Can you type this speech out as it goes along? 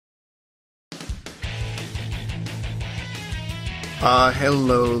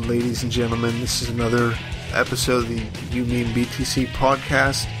Hello, ladies and gentlemen. This is another episode of the YMB BTC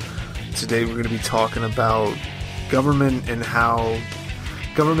podcast. Today we're going to be talking about government and how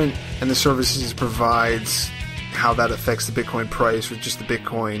government and the services it provides, how that affects the Bitcoin price, or just the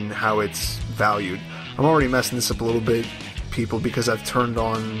Bitcoin, how it's valued. I'm already messing this up a little bit, people, because I've turned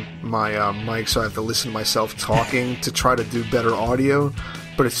on my mic, so I have to listen to myself talking to try to do better audio.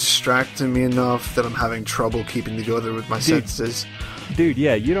 But it's distracting me enough that I'm having trouble keeping together with my sentences. Dude,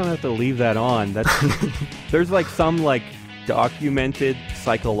 yeah, you don't have to leave that on. That's there's like some like documented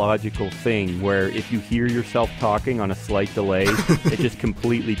psychological thing where if you hear yourself talking on a slight delay, it just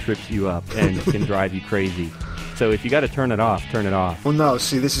completely trips you up and can drive you crazy. So if you got to turn it off, turn it off. Well, no,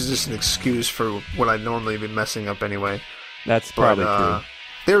 see, this is just an excuse for what I'd normally be messing up anyway. That's probably true.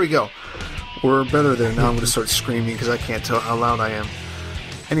 There we go. We're better there. Now I'm going to start screaming because I can't tell how loud I am.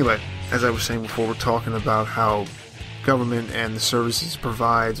 Anyway, as I was saying before, we're talking about how government and the services it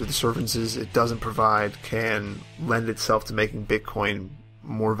provides, or the services it doesn't provide, can lend itself to making Bitcoin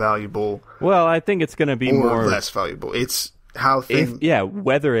more valuable. Well, I think it's going to be more less valuable. It's how things...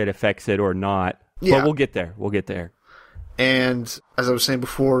 whether it affects it or not. Yeah. But we'll get there. We'll get there. And as I was saying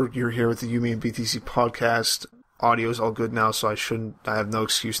before, you're here with the YMB BTC podcast. Audio is all good now, so I have no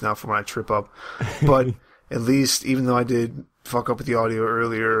excuse now for when I trip up. But at least, even though I did fuck up with the audio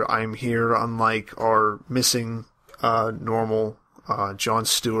earlier, I'm here, unlike our missing normal John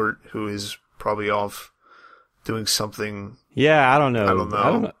Stewart, who is probably off doing something. Yeah, I don't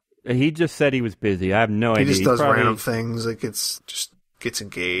know. He just said he was busy. I have no idea. He just does random things, like gets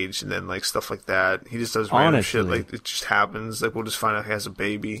engaged and then like stuff like that. He just does random shit, like it just happens. Like we'll just find out he has a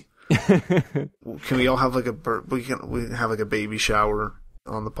baby. Can we all have like we have like a baby shower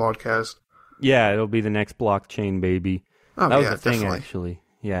on the podcast? Yeah, it'll be the next blockchain baby. Oh, that was yeah, the thing, definitely. Actually.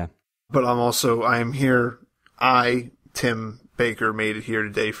 Yeah. But I am here. Tim Baker, made it here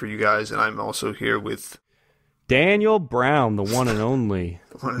today for you guys, and I'm also here with Daniel Brown, the one and only.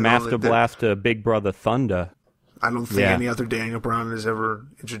 Master Blaster, Big Brother Thunder. I don't think any other Daniel Brown has ever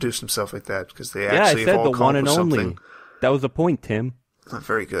introduced himself like that, because they actually have all the one and only. Something. That was the point, Tim.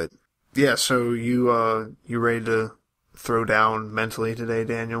 Very good. Yeah, so you ready to throw down mentally today,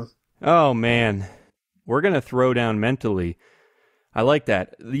 Daniel? Oh, man. We're going to throw down mentally. I like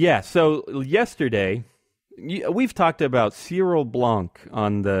that. Yeah, so yesterday, we've talked about Cyril Blanc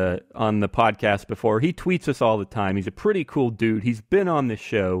on the podcast before. He tweets us all the time. He's a pretty cool dude. He's been on the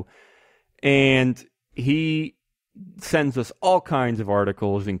show, and he sends us all kinds of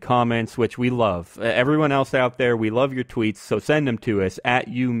articles and comments, which we love. Everyone else out there, we love your tweets, so send them to us at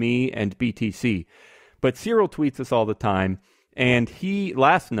you, me, and BTC. But Cyril tweets us all the time, and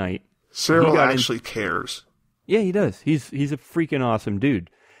last night... Cyril actually cares. Yeah, he does. He's a freaking awesome dude.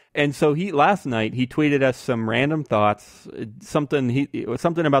 And so last night he tweeted us some random thoughts, something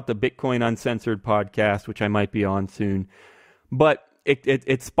about the Bitcoin Uncensored podcast, which I might be on soon. But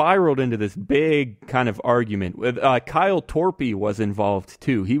it spiraled into this big kind of argument. Kyle Torpy was involved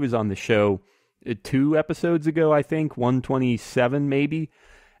too. He was on the show 2 episodes ago, I think, 127 maybe,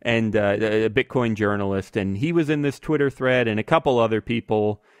 and a Bitcoin journalist. And he was in this Twitter thread, and a couple other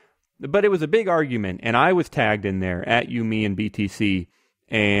people. But it was a big argument, and I was tagged in there at you, me, and BTC,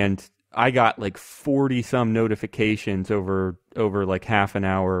 and I got like 40-some notifications over like half an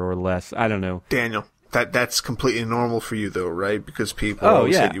hour or less. I don't know. Daniel, that's completely normal for you, though, right? Because people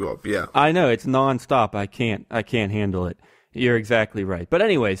always hit you up. Yeah, I know, it's nonstop. I can't handle it. You're exactly right. But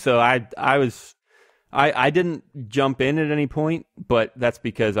anyway, so I didn't jump in at any point, but that's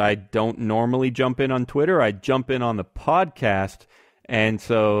because I don't normally jump in on Twitter. I jump in on the podcast. And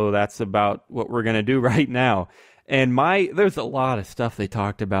so that's about what we're going to do right now. And there's a lot of stuff they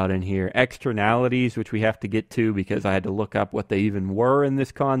talked about in here. Externalities, which we have to get to because I had to look up what they even were in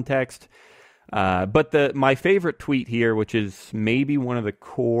this context. But my favorite tweet here, which is maybe one of the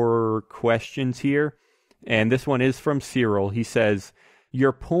core questions here, and this one is from Cyril. He says,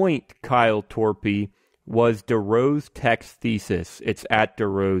 your point, Kyle Torpy, was DeRose Tech's thesis. It's at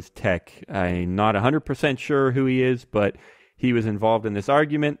DeRose Tech. I'm not 100% sure who he is, but... he was involved in this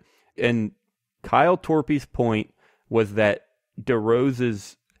argument, and Kyle Torpy's point was that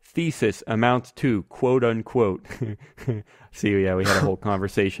DeRose's thesis amounts to, quote unquote. See, yeah, we had a whole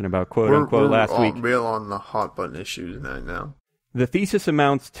conversation about quote unquote last week. We're real on the hot button issues now. The thesis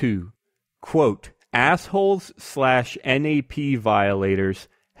amounts to, quote, assholes/NAP violators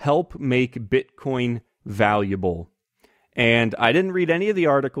help make Bitcoin valuable. And I didn't read any of the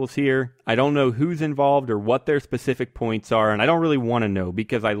articles here. I don't know who's involved or what their specific points are, and I don't really want to know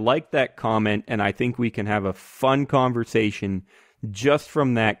because I like that comment, and I think we can have a fun conversation just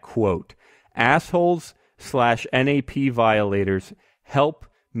from that quote. Assholes NAP violators help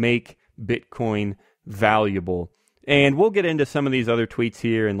make Bitcoin valuable. And we'll get into some of these other tweets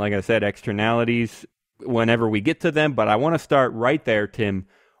here, and like I said, externalities whenever we get to them. But I want to start right there, Tim.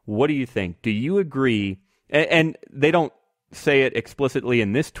 What do you think? Do you agree? And they don't say it explicitly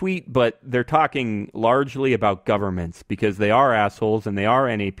in this tweet, but they're talking largely about governments because they are assholes and they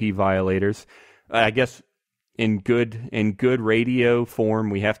are NAP violators. I guess in good radio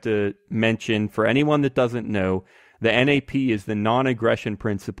form, we have to mention, for anyone that doesn't know, the NAP is the non-aggression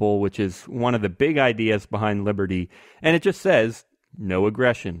principle, which is one of the big ideas behind liberty. And it just says, no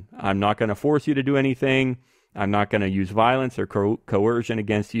aggression. I'm not going to force you to do anything. I'm not going to use violence or coercion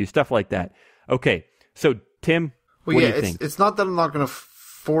against you, stuff like that. Okay, so Tim, what do you think? It's not that I'm not going to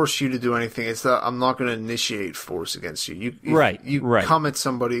force you to do anything. It's that I'm not going to initiate force against you. You comment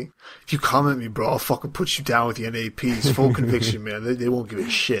somebody. If you comment me, bro, I'll fucking put you down with the NAPs. Full conviction, man. They won't give a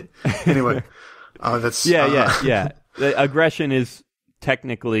shit. Anyway. Yeah. The aggression is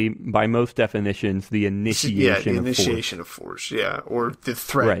technically, by most definitions, the initiation of force. Yeah, or the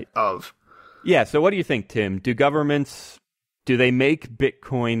threat of. Yeah, so what do you think, Tim? Do they make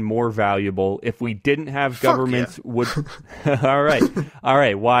Bitcoin more valuable? If we didn't have governments, would... All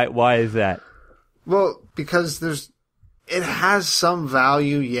right. Why is that? Well, because it has some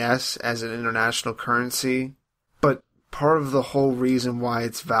value, yes, as an international currency, but part of the whole reason why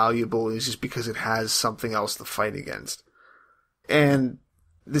it's valuable is just because it has something else to fight against. And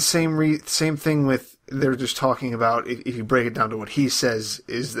the same thing with, they're just talking about, if you break it down to what he says,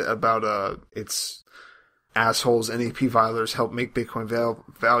 is about it's assholes, NAP violators help make Bitcoin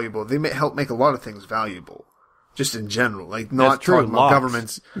valuable. They help make a lot of things valuable, just in general. Like, not talking about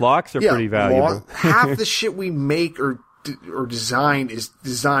governments. Locks are pretty valuable. Half the shit we make or design is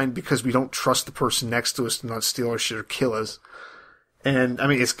designed because we don't trust the person next to us to not steal our shit or kill us. And I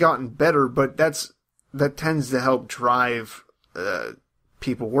mean, it's gotten better, but that tends to help drive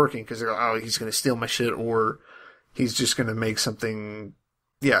people working, because they're like, oh, he's going to steal my shit, or he's just going to make something.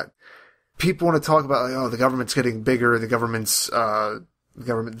 Yeah, people want to talk about, like, oh, the government's getting bigger, the government,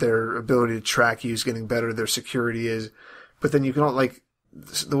 their ability to track you is getting better, their security is, but then you can, like,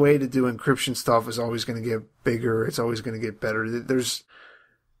 the way to do encryption stuff is always going to get bigger. It's always going to get better. There's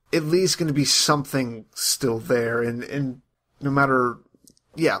at least going to be something still there. And no matter,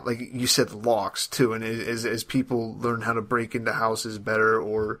 yeah, like you said, the locks too. And as people learn how to break into houses better,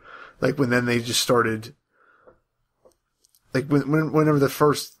 or like then they just started, like whenever the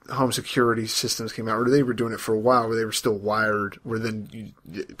first home security systems came out, or they were doing it for a while where they were still wired, where then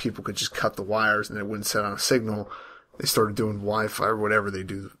people could just cut the wires and it wouldn't set on a signal. They started doing Wi-Fi or whatever they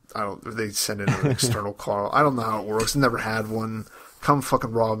do. They send in an external call. I don't know how it works. Never had one. Come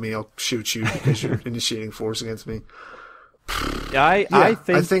fucking rob me. I'll shoot you because you're initiating force against me. I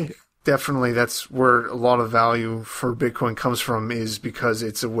think definitely that's where a lot of value for Bitcoin comes from, is because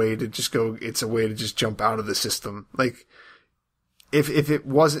it's a way to just jump out of the system. Like, if there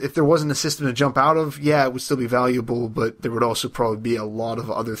wasn't a system to jump out of, yeah, it would still be valuable, but there would also probably be a lot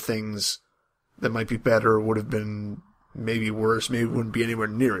of other things that might be better, would have been maybe worse, maybe wouldn't be anywhere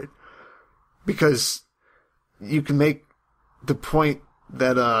near it. Because you can make the point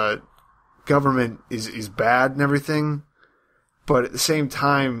that government is bad and everything, but at the same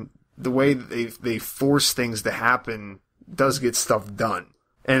time, the way that they force things to happen does get stuff done.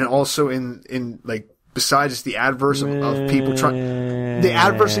 And also in like, besides just the adverse of people trying, the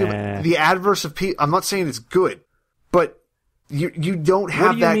adverse of people, I'm not saying it's good, but you don't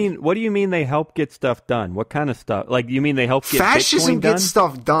have that. What do you mean they help get stuff done? What kind of stuff? Like, you mean they help get fascism Bitcoin done? Gets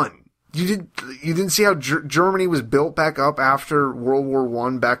stuff done. You didn't see how Germany was built back up after World War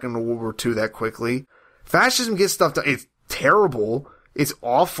I, back into World War II that quickly. Fascism gets stuff done. It's terrible. It's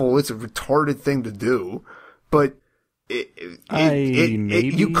awful. It's a retarded thing to do. But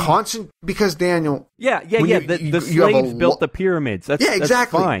because Daniel. The slaves built the pyramids. That's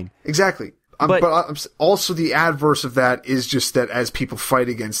fine. Exactly. But also the adverse of that is just that as people fight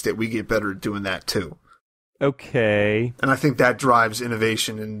against it, we get better at doing that too. Okay. And I think that drives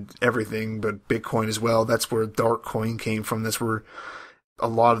innovation and everything, but Bitcoin as well. That's where dark coin came from. That's where a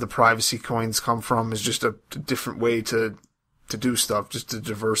lot of the privacy coins come from, is just a different way to do stuff, just to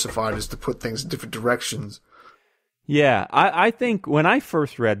diversify, just to put things in different directions. Yeah, I think when I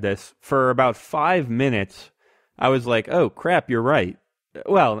first read this, for about 5 minutes, I was like, oh crap, you're right.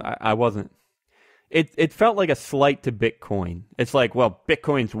 Well, I wasn't. It felt like a slight to Bitcoin. It's like, well,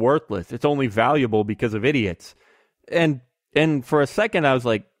 Bitcoin's worthless. It's only valuable because of idiots. And for a second, I was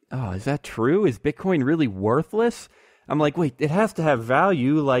like, oh, is that true? Is Bitcoin really worthless? I'm like, wait, it has to have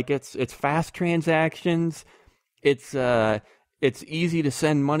value. Like, it's fast transactions. It's easy to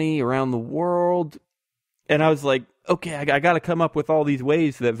send money around the world. And I was like, okay, I got to come up with all these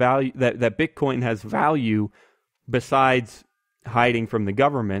ways that that Bitcoin has value besides hiding from the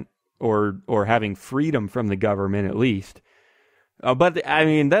government or having freedom from the government at least. But I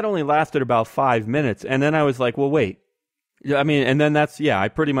mean, that only lasted about 5 minutes. And then I was like, well, wait. I mean, and then I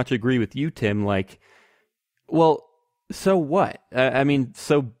pretty much agree with you, Tim. Like, well, so what? I mean,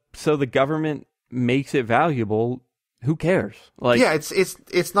 so the government makes it valuable. Who cares? Like, yeah,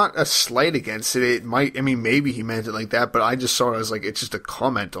 it's not a slight against it. It might, I mean, maybe he meant it like that, but I just saw it as like, it's just a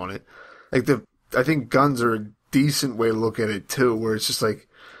comment on it. Like I think guns are a decent way to look at it too, where it's just like,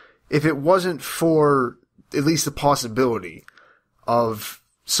 if it wasn't for at least the possibility of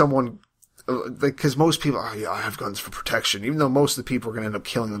someone, like, cause most people, oh yeah, I have guns for protection, even though most of the people are going to end up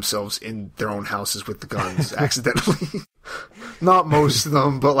killing themselves in their own houses with the guns accidentally. Not most of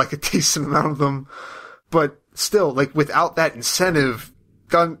them, but like a decent amount of them. But still, like, without that incentive,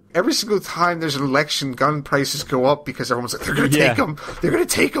 every single time there's an election, gun prices go up because everyone's like, they're going to take them. They're going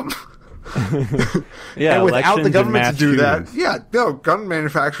to take them. Yeah, and without the government to do shootings. that, gun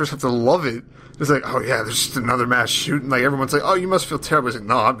manufacturers have to love it. It's like, oh yeah, there's just another mass shooting. Like, everyone's like, oh, you must feel terrible. It's like,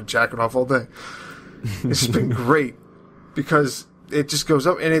 no, I've been jacking off all day. It's just been great because it just goes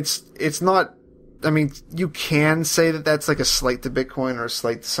up, and it's not, I mean, you can say that that's like a slight to Bitcoin or a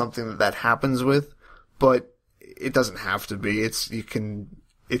slight to something that happens with, but it doesn't have to be.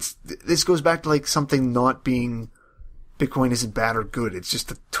 This goes back to like something not being, Bitcoin isn't bad or good. It's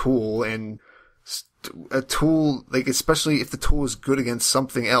just a tool, and a tool, like, especially if the tool is good against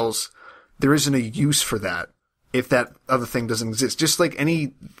something else, there isn't a use for that if that other thing doesn't exist. Just like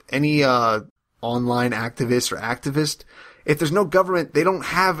any online activist or activist, if there's no government, they don't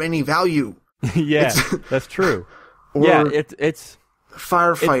have any value. Yeah, that's true. Or yeah, it's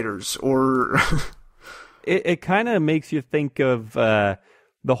firefighters or it kind of makes you think of the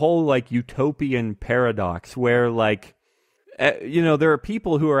whole like utopian paradox where like there are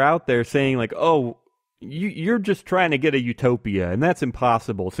people who are out there saying like, oh, you're just trying to get a utopia and that's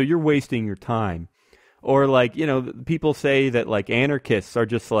impossible, so you're wasting your time. Or like, people say that like anarchists are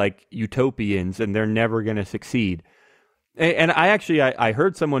just like utopians and they're never going to succeed. And I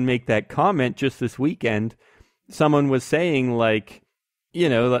heard someone make that comment just this weekend. Someone was saying like,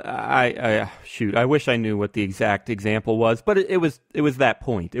 I wish I knew what the exact example was, but it was that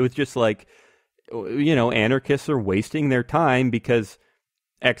point. It was just like, anarchists are wasting their time because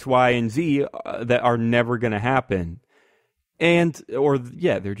X, Y, and Z that are never going to happen.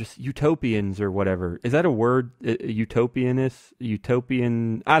 They're just utopians or whatever. Is that a word? Utopian?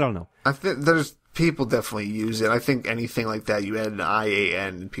 I don't know. I think there's people definitely use it. I think anything like that, you add an IAN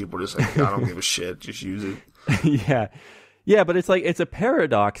and people are just like, I don't give a shit, just use it. Yeah. Yeah, but it's like, it's a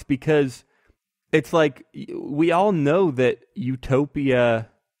paradox because it's like, we all know that utopia,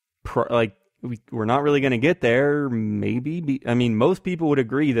 we're not really going to get there, maybe. I mean, most people would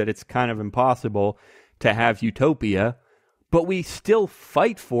agree that it's kind of impossible to have utopia, but we still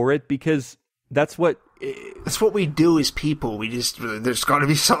fight for it because that's what we do as people. There's got to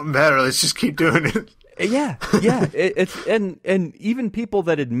be something better. Let's just keep doing it. Yeah. And even people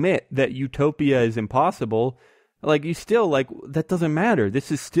that admit that utopia is impossible, like, you still, like, that doesn't matter.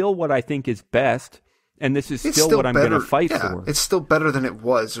 This is still what I think is best, and this is still what I'm going to fight for. It's still better than it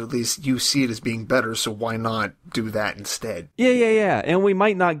was, or at least you see it as being better, so why not do that instead? Yeah. And we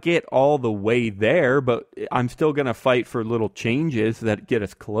might not get all the way there, but I'm still going to fight for little changes that get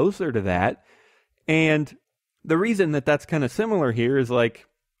us closer to that. And the reason that that's kind of similar here is like,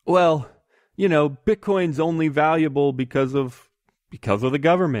 well, Bitcoin's only valuable because of the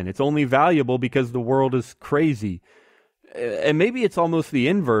government. It's only valuable because the world is crazy. And maybe it's almost the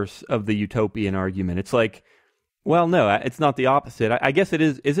inverse of the utopian argument. It's like, well, no, it's not the opposite. I guess it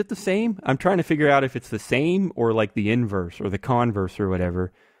is. Is it the same? I'm trying to figure out if it's the same or like the inverse or the converse or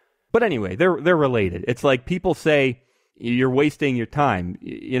whatever. But anyway, they're related. It's like people say you're wasting your time.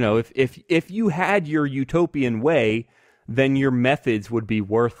 If you had your utopian way, then your methods would be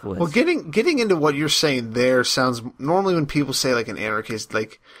worthless. Well, getting into what you're saying there sounds, normally when people say like an anarchist,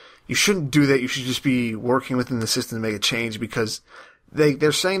 like, you shouldn't do that, you should just be working within the system to make a change, because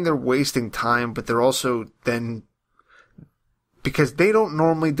they're saying they're wasting time, but they're also then, because they don't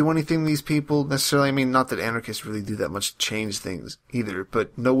normally do anything, these people, necessarily. I mean, not that anarchists really do that much to change things either,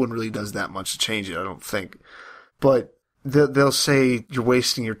 but no one really does that much to change it, I don't think. But they'll say you're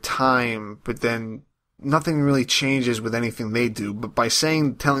wasting your time, but then nothing really changes with anything they do. But by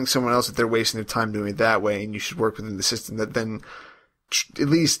telling someone else that they're wasting their time doing it that way, and you should work within the system, that then at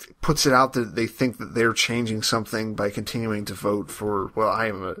least puts it out that they think that they're changing something by continuing to vote for, well,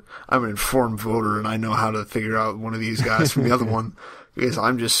 I'm an informed voter and I know how to figure out one of these guys from the other one because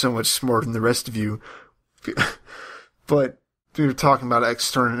I'm just so much smarter than the rest of you. But we were talking about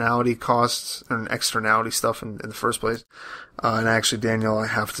externality costs and externality stuff in the first place. And actually, Daniel, I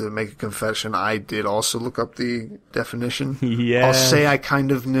have to make a confession. I did also look up the definition. Yeah. I'll say I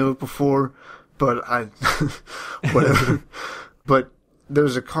kind of knew it before, but whatever. But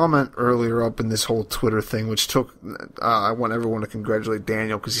there's a comment earlier up in this whole Twitter thing, which took, I want everyone to congratulate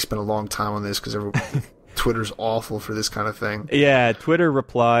Daniel because he spent a long time on this because Twitter's awful for this kind of thing. Yeah, Twitter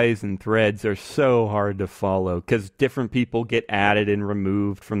replies and threads are so hard to follow because different people get added and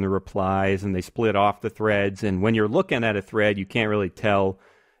removed from the replies and they split off the threads. And when you're looking at a thread, you can't really tell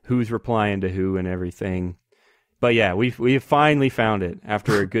who's replying to who and everything. But yeah, we've finally found it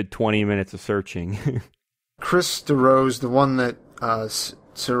after a good 20 minutes of searching. Chris DeRose, the one that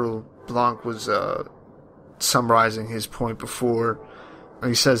Cyril Blanc was summarizing his point before,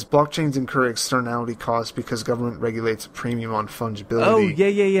 he says blockchains incur externality costs because government regulates a premium on fungibility. Oh,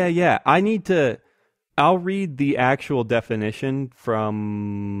 yeah. I'll read the actual definition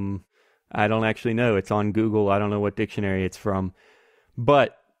from, I don't actually know. It's on Google. I don't know what dictionary it's from.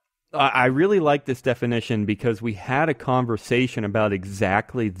 But I really like this definition because we had a conversation about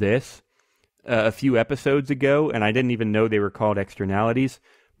exactly this a few episodes ago, and I didn't even know they were called externalities.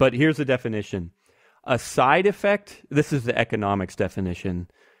 But here's the definition. A side effect, this is the economics definition,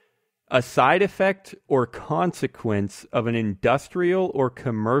 a side effect or consequence of an industrial or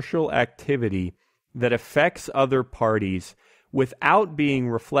commercial activity that affects other parties without being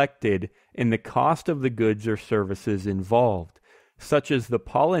reflected in the cost of the goods or services involved, such as the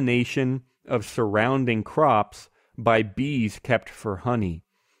pollination of surrounding crops by bees kept for honey.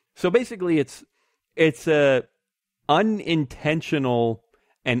 So basically it's a unintentional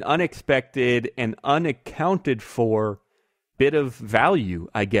and unexpected and unaccounted for bit of value,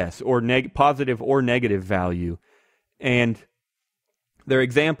 I guess, or positive or negative value. And their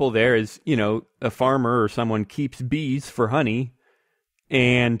example there is, a farmer or someone keeps bees for honey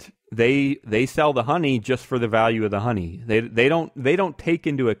and they sell the honey just for the value of the honey. They don't take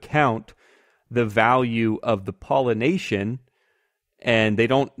into account the value of the pollination, and they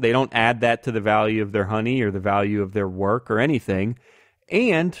don't add that to the value of their honey or the value of their work or anything.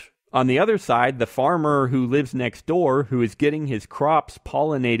 And on the other side, the farmer who lives next door, who is getting his crops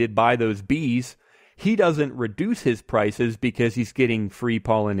pollinated by those bees, he doesn't reduce his prices because he's getting free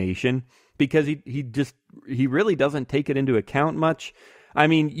pollination, because he really doesn't take it into account much. I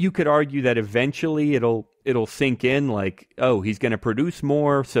mean, you could argue that eventually it'll sink in, like, oh, he's going to produce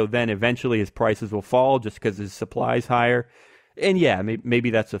more, so then eventually his prices will fall just because his supply is higher. And yeah, maybe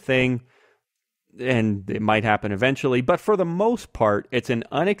that's a thing, and it might happen eventually. But for the most part, it's an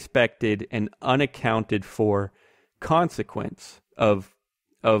unexpected and unaccounted for consequence of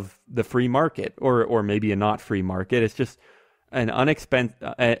the free market, or maybe a not free market. It's just an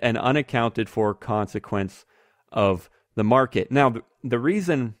unaccounted for consequence of the market. Now, the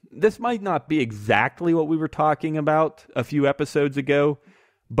reason this might not be exactly what we were talking about a few episodes ago,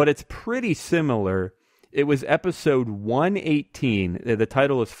 but it's pretty similar. It was episode 118. The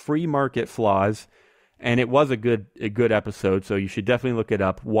title is Free Market Flaws, and it was a good episode, so you should definitely look it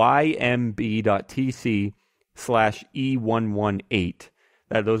up. YMB.tc/E118.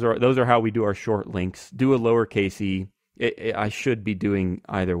 Those are how we do our short links. Do a lowercase e. I should be doing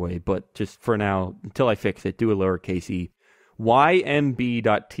either way, but just for now, until I fix it, do a lowercase e.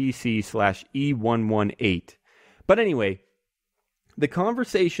 YMB.tc/E118. But anyway, the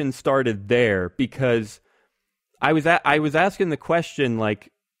conversation started there because I was asking the question,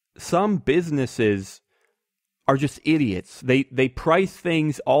 like, some businesses are just idiots. They price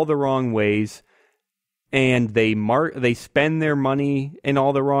things all the wrong ways, and they spend their money in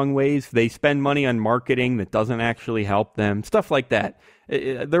all the wrong ways. They spend money on marketing that doesn't actually help them, stuff like that.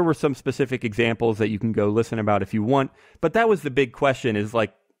 There were some specific examples that you can go listen about if you want, but that was the big question, is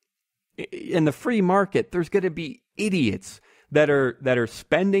like, in the free market, there's going to be idiots that are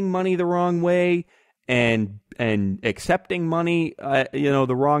spending money the wrong way and accepting money,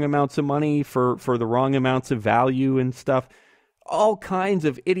 the wrong amounts of money for the wrong amounts of value and stuff. All kinds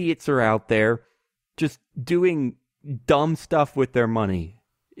of idiots are out there just doing dumb stuff with their money.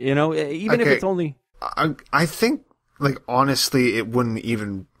 Even if it's only... I think, like, honestly, it wouldn't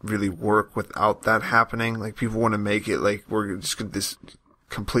even really work without that happening. Like, people want to make it like we're just this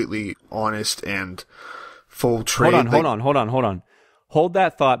completely honest and full trade. Hold on. Hold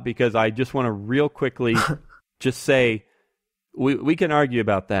that thought, because I just want to real quickly just say, we can argue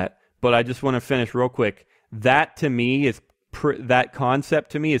about that, but I just want to finish real quick. That to me is that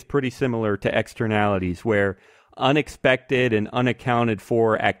concept to me is pretty similar to externalities, where unexpected and unaccounted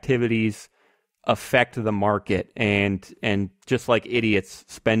for activities affect the market, and just like idiots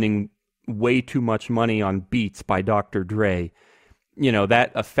spending way too much money on Beats by Dr. Dre,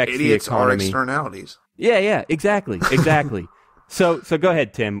 that affects Idiots the economy. Are externalities. Yeah, exactly. So go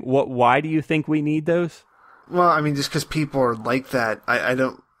ahead, Tim. Why do you think we need those? Well, I mean, just because people are like that, I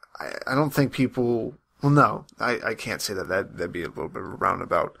don't think people. Well, no, I can't say that. That'd be a little bit of a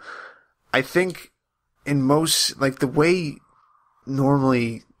roundabout. I think in most, like, the way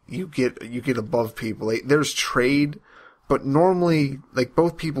normally you get above people, like, there's trade, but normally, like,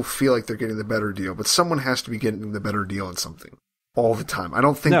 both people feel like they're getting the better deal, but someone has to be getting the better deal on something all the time. I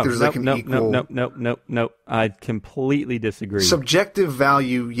don't think there's equal. No. I completely disagree. Subjective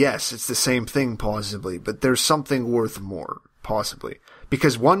value, yes, it's the same thing possibly, but there's something worth more possibly,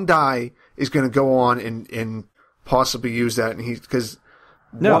 because one guy is going to go on and possibly use that, and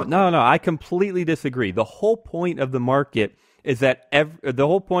No, I completely disagree. The whole point of the market is that the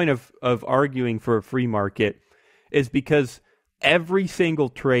whole point of arguing for a free market is because every single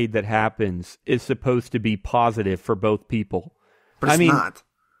trade that happens is supposed to be positive for both people. But it's not.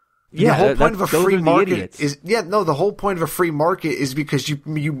 Yeah, the whole point of a free market is the whole point of a free market is because you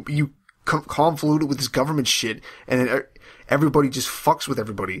convolute it with this government shit, and then everybody just fucks with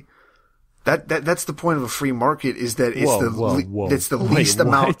everybody. That's the point of a free market, is that it's it's the least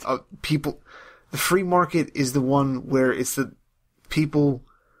amount of people. The free market is the one where it's the people.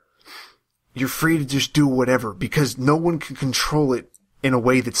 You're free to just do whatever because no one can control it in a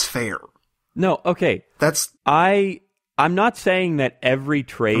way that's fair. No, okay. I'm not saying that every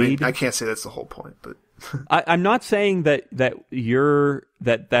trade. I mean, I can't say that's the whole point, but I'm not saying that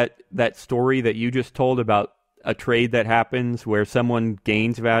story that you just told about a trade that happens where someone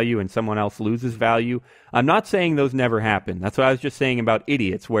gains value and someone else loses value. I'm not saying those never happen. That's what I was just saying about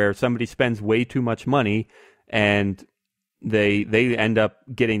idiots, where somebody spends way too much money and they end up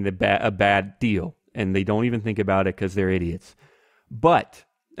getting a bad deal, and they don't even think about it because they're idiots. But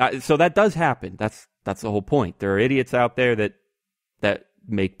so that does happen. That's the whole point. There are idiots out there that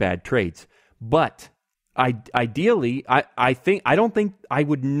make bad trades. But ideally, I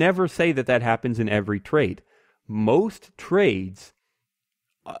would never say that happens in every trade. Most trades,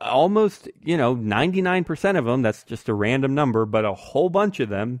 almost 99% of them, that's just a random number, but a whole bunch of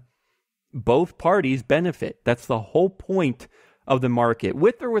them, both parties benefit. That's the whole point of the market.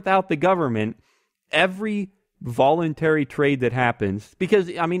 With or without the government, every voluntary trade that happens,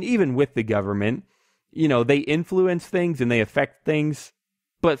 because, I mean, even with the government, they influence things and they affect things,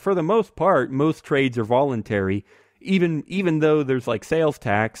 but for the most part, most trades are voluntary, even though there's like sales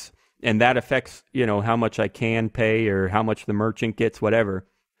tax, and that affects, how much I can pay or how much the merchant gets, whatever.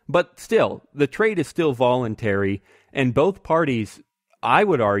 But still, the trade is still voluntary, and both parties, I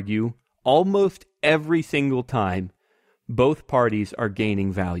would argue, almost every single time, both parties are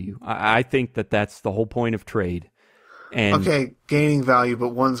gaining value. I think that's the whole point of trade. And okay, gaining value, but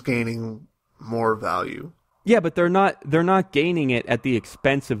one's gaining more value. Yeah, but they're not gaining it at the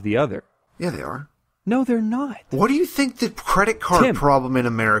expense of the other. Yeah, they are. No, they're not. What do you think the credit card problem in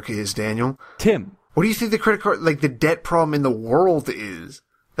America is, Daniel? Tim. What do you think the credit card, like the debt problem in the world is?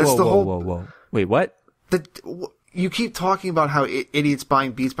 That's whoa. Wait, what? You keep talking about how idiots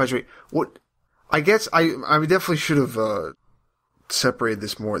buying Beats by Dre. What? I guess I definitely should have separated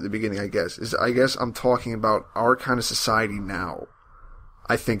this more at the beginning. I guess I'm talking about our kind of society now.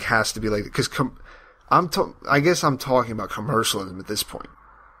 I think has to be like, because I guess I'm talking about commercialism at this point,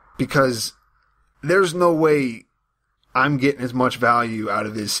 because there's no way I'm getting as much value out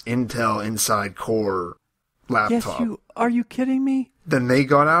of this Intel Inside Core laptop. Yes, are you kidding me? Than they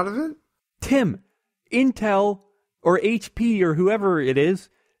got out of it? Tim, Intel or HP or whoever it is,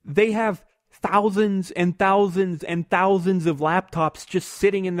 they have thousands and thousands and thousands of laptops just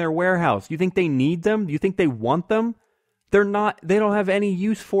sitting in their warehouse. You think they need them? Do you think they want them? They don't have any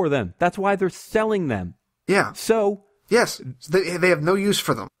use for them. That's why they're selling them. Yeah. So. Yes, they have no use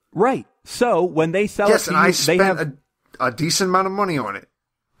for them. Right. So when they sell it to you, I spent a decent amount of money on it.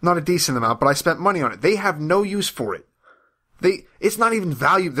 Not a decent amount, but I spent money on it. They have no use for it. It's not even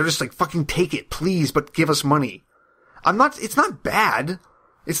value. They're just like, fucking take it, please, but give us money. It's not bad.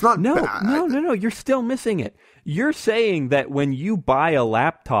 It's not bad. No. You're still missing it. You're saying that when you buy a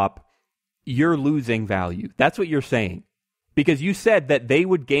laptop, you're losing value. That's what you're saying. Because you said that they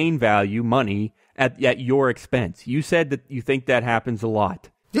would gain value, money, at your expense. You said that you think that happens a lot.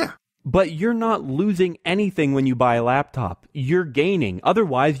 Yeah. But you're not losing anything when you buy a laptop. You're gaining.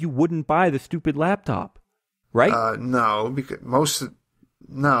 Otherwise, you wouldn't buy the stupid laptop. Right? No, because most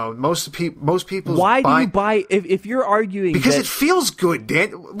people. Why do you buy? If you're arguing because it feels good,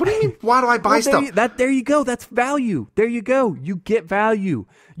 Dan. What do you mean? Why do I buy stuff? There you go. That's value. There you go. You get value.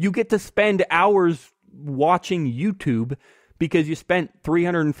 You get to spend hours watching YouTube because you spent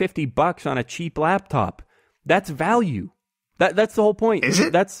 $350 on a cheap laptop. That's value. That's the whole point. Is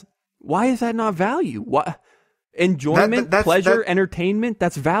it? Why is that not value? What? Enjoyment, pleasure, entertainment,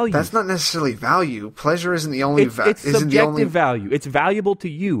 that's value. That's not necessarily value. Pleasure isn't the only value. It's subjective value. It's valuable to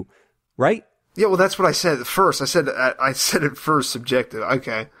you, right? Yeah, well, that's what I said at first. I said it first subjective.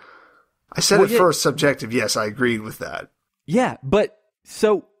 Okay. I said first subjective. Yes, I agreed with that. Yeah, but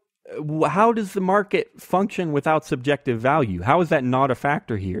so how does the market function without subjective value? How is that not a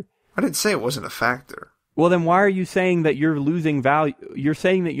factor here? I didn't say it wasn't a factor. Well, then why are you saying that you're losing value? You're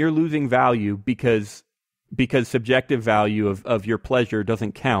saying that you're losing value because subjective value of your pleasure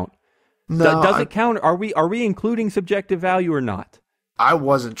doesn't count. No, does it count? Are we including subjective value or not? I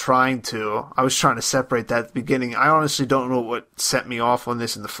wasn't trying to. I was trying to separate that at the beginning. I honestly don't know what set me off on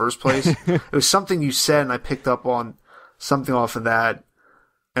this in the first place. It was something you said, and I picked up on something off of that.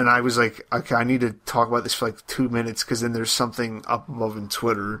 And I was like, okay, I need to talk about this for like 2 minutes because then there's something up above in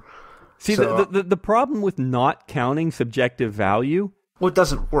Twitter. See, so, the problem with not counting subjective value... Well, it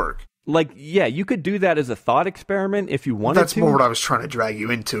doesn't work. Like, yeah, you could do that as a thought experiment if you wanted to. That's more what I was trying to drag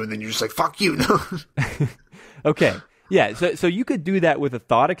you into, and then you're just like, fuck you. Okay. Yeah, so you could do that with a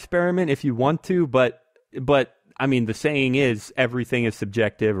thought experiment if you want to, but I mean, the saying is everything is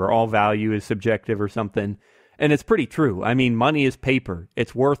subjective or all value is subjective or something, and it's pretty true. I mean, money is paper.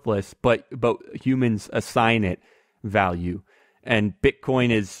 It's worthless, but humans assign it value. And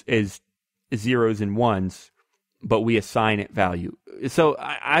Bitcoin is zeros and ones, but we assign it value. So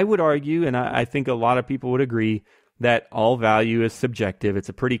I would argue, and I think a lot of people would agree, that all value is subjective. It's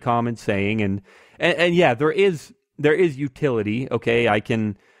a pretty common saying, and yeah, there is utility. Okay, I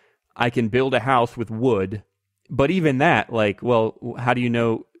can build a house with wood, but even that, like, well, how do you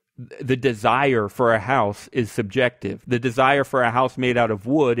know? The desire for a house is subjective. The desire for a house made out of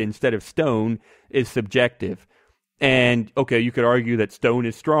wood instead of stone is subjective. And okay, you could argue that stone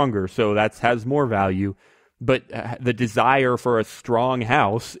is stronger, so that has more value. But the desire for a strong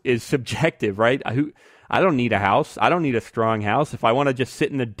house is subjective, right? I don't need a house. I don't need a strong house. If I want to just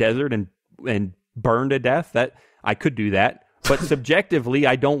sit in the desert and burn to death, that I could do that. But subjectively,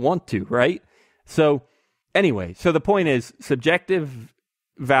 I don't want to, right? So anyway, so the point is subjective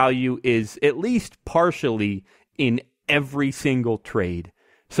value is at least partially in every single trade.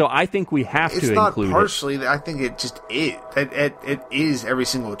 So I think we have to include it. It's not partially. I think it just is. It is every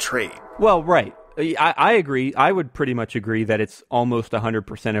single trade. Well, right. I agree. I would pretty much agree that it's almost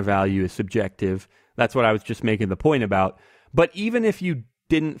 100% of value is subjective. That's what I was just making the point about. But even if you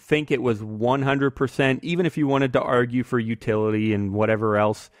didn't think it was 100%, even if you wanted to argue for utility and whatever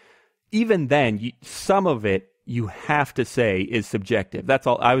else, even then, some of it you have to say is subjective. That's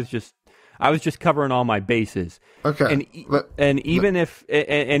all. I was just covering all my bases. Okay.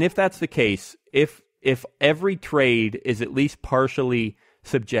 If that's the case, if every trade is at least partially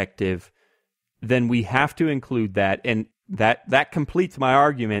subjective, then we have to include that, and that completes my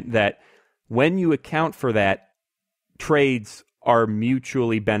argument that when you account for that, trades are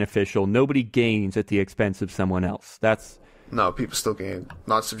mutually beneficial. Nobody gains at the expense of someone else. No, people still gain,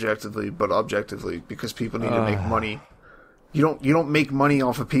 not subjectively, but objectively, because people need to make money. You don't make money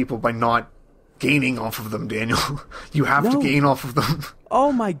off of people by not gaining off of them, Daniel. You have to gain off of them.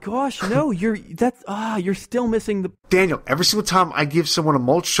 Oh my gosh, no, you're still missing the... Daniel, every single time I give someone a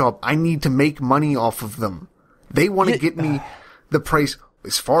mulch job, I need to make money off of them. They want to get me the price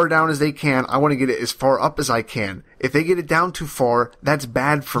as far down as they can. I want to get it as far up as I can. If they get it down too far, that's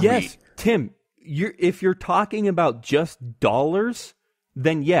bad for me. Yes, Tim, if you're talking about just dollars,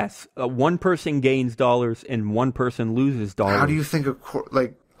 then yes, one person gains dollars and one person loses dollars. How do you think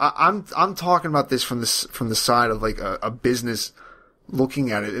I'm talking about this from the side of like a business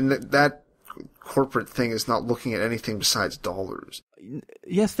looking at it, and that corporate thing is not looking at anything besides dollars.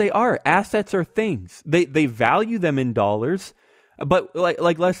 Yes, they are. Assets are things. They value them in dollars, but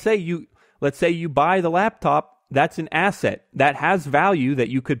like let's say you buy the laptop. That's an asset that has value that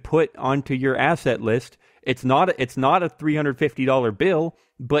you could put onto your asset list. It's not a $350 bill,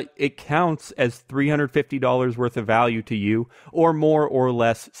 but it counts as $350 worth of value to you, or more or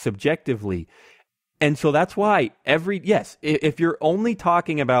less subjectively. And so that's why if you're only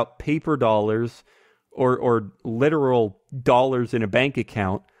talking about paper dollars or literal dollars in a bank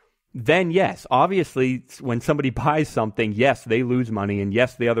account, then yes, obviously when somebody buys something, yes, they lose money, and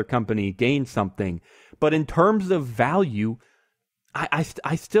yes, the other company gains something. But in terms of value, I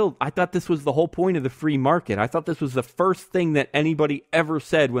thought this was the whole point of the free market. I thought this was the first thing that anybody ever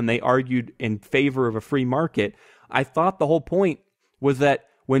said when they argued in favor of a free market. I thought the whole point was that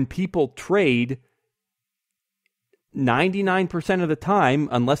when people trade, 99% of the time,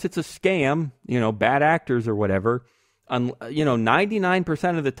 unless it's a scam, bad actors or whatever,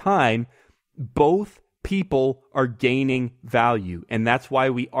 99% of the time, both people are gaining value. And that's why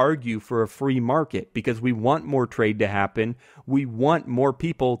we argue for a free market, because we want more trade to happen. We want more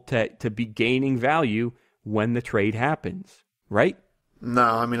people to be gaining value when the trade happens, right? No,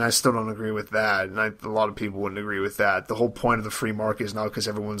 I mean, I still don't agree with that. And a lot of people wouldn't agree with that. The whole point of the free market is not because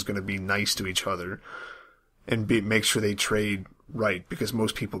everyone's going to be nice to each other and make sure they trade right, because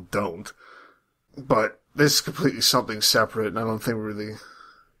most people don't. But this is completely something separate, and I don't think really...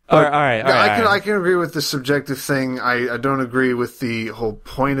 All right. I can agree with the subjective thing. I don't agree with the whole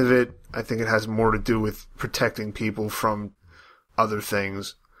point of it. I think it has more to do with protecting people from other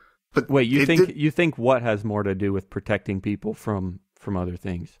things. But wait, you think what has more to do with protecting people from other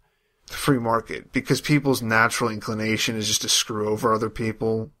things? The free market, because people's natural inclination is just to screw over other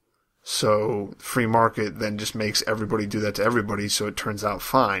people. So free market then just makes everybody do that to everybody, so it turns out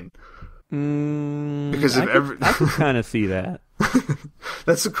fine. Because I can kind of see that.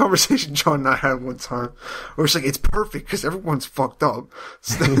 That's the conversation John and I had one time, where it's like, it's perfect because everyone's fucked up.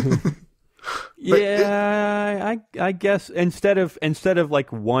 Yeah, I guess instead of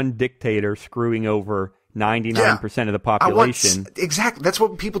like one dictator screwing over 99% of the population. Exactly. That's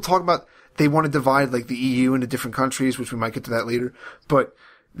what people talk about. They want to divide like the EU into different countries, which we might get to that later. But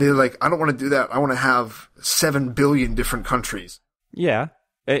they're like, I don't want to do that. I want to have 7 billion different countries. Yeah.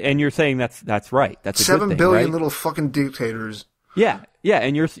 And you're saying that's right. That's a 7 good thing, billion right? little fucking dictators. Yeah,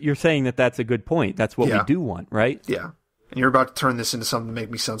 and you're saying that's a good point. That's what we do want, right? Yeah. And you're about to turn this into something to make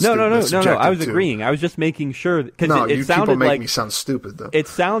me sound stupid. No. I was agreeing. I was just making sure, because it sounded people like me sound stupid though. It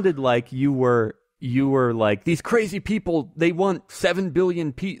sounded like you were like, these crazy people. They want 7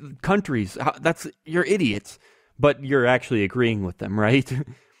 billion countries. You're idiots. But you're actually agreeing with them, right?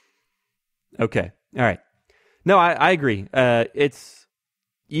 Okay. All right. No, I agree. I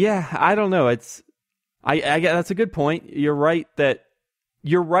don't know. I that's a good point. You're right that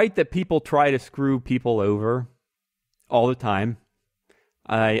people try to screw people over all the time.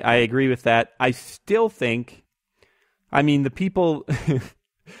 I agree with that. I still think, I mean, the people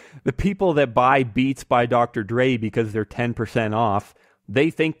that buy Beats by Dr. Dre because they're 10% off,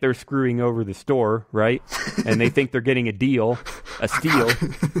 they think they're screwing over the store, right? And they think they're getting a steal.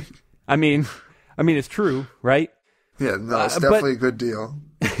 I mean, it's true, right? Yeah, no, it's definitely a good deal.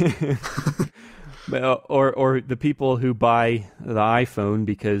 Or the people who buy the iPhone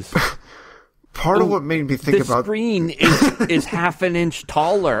because part of what made me think the about screen is half an inch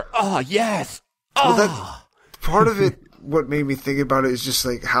taller. Oh yes. Oh. Well, part of it. What made me think about it is just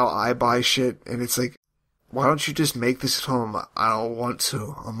like how I buy shit, and it's like, why don't you just make this at home? I don't want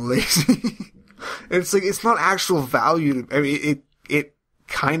to. I'm lazy. And it's like, it's not actual value. I mean, it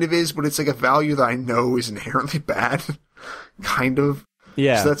kind of is, but it's like a value that I know is inherently bad. Kind of.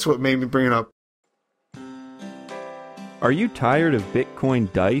 Yeah. So that's what made me bring it up. Are you tired of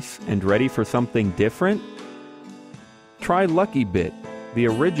Bitcoin dice and ready for something different? Try LuckyBit, the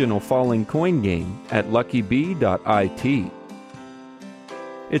original falling coin game, at luckybee.it.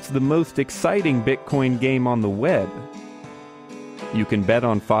 It's the most exciting Bitcoin game on the web. You can bet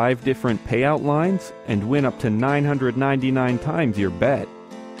on 5 different payout lines and win up to 999 times your bet.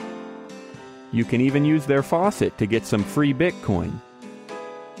 You can even use their faucet to get some free Bitcoin.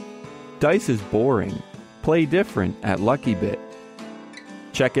 Dice is boring. Play different at LuckyBit.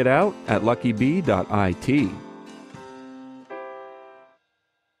 Check it out at luckybee.it.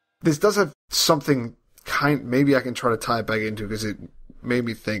 This does have something maybe I can try to tie it back into, because it made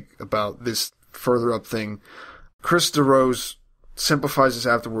me think about this further up thing. Chris DeRose simplifies this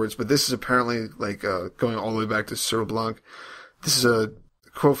afterwards, but this is apparently like going all the way back to Cyril Blanc. This is a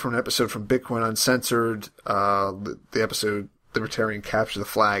quote from an episode from Bitcoin Uncensored, the episode Libertarian Capture the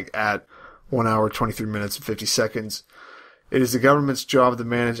Flag, at 1 hour, 23 minutes, and 50 seconds. It is the government's job to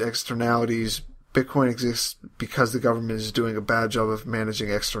manage externalities. Bitcoin exists because the government is doing a bad job of managing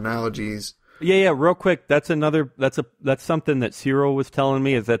externalities. Yeah, real quick. That's something that Cyril was telling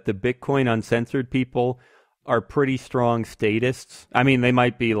me, is that the Bitcoin Uncensored people are pretty strong statists. I mean, they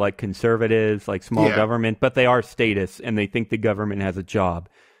might be like conservatives, like small government, but they are statists, and they think the government has a job.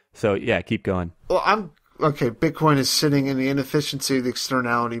 So yeah, keep going. Well, Bitcoin is sitting in the inefficiency of the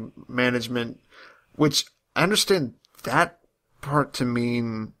externality management, which I understand that part to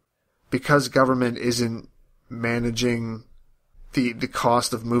mean because government isn't managing the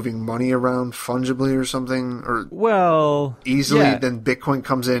cost of moving money around fungibly or something, or easily, then Bitcoin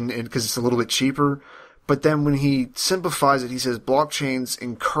comes in because it's a little bit cheaper. But then when he simplifies it, he says blockchains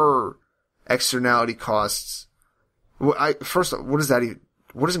incur externality costs. First, what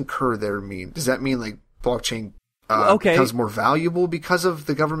does incur there mean? Does that mean like blockchain becomes more valuable because of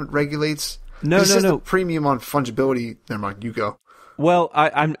the government regulates No, no, no. The premium on fungibility. Never mind. You go. Well,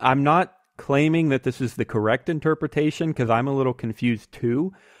 I'm not claiming that this is the correct interpretation because I'm a little confused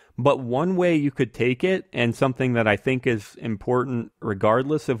too. But one way you could take it, and something that I think is important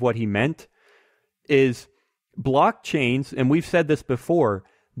regardless of what he meant, is blockchains, and we've said this before,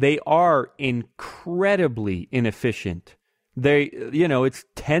 they are incredibly inefficient. It's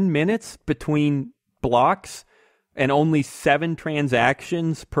 10 minutes between blocks and only 7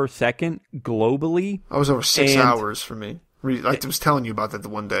 transactions per second globally. That was over 6 hours for me. I was telling you about that the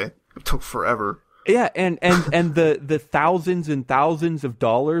one day. It took forever. Yeah, and the thousands and thousands of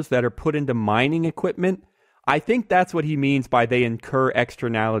dollars that are put into mining equipment, I think that's what he means by they incur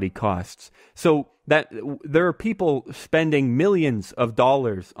externality costs. So that there are people spending millions of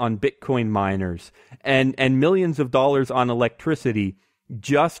dollars on Bitcoin miners and millions of dollars on electricity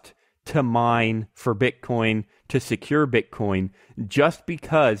just to mine for Bitcoin, to secure Bitcoin, just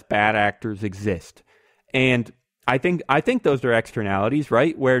because bad actors exist. And I think those are externalities,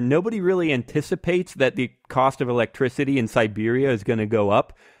 right? Where nobody really anticipates that the cost of electricity in Siberia is going to go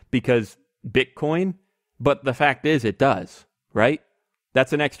up because Bitcoin, but the fact is it does, right?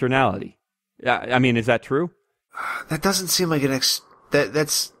 That's an externality. I mean, is that true? That doesn't seem like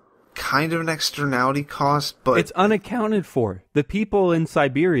that's kind of an externality cost, but it's unaccounted for. The people in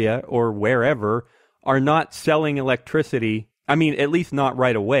Siberia or wherever are not selling electricity. I mean, at least not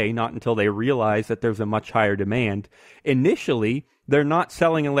right away, not until they realize that there's a much higher demand. Initially, they're not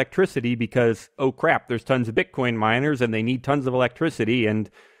selling electricity because, oh crap, there's tons of Bitcoin miners and they need tons of electricity, and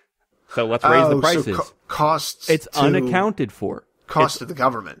so let's raise the prices. So costs. It's unaccounted for. Cost to the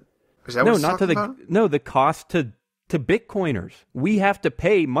government. Is that what it's talking about? No, the cost to Bitcoiners. We have to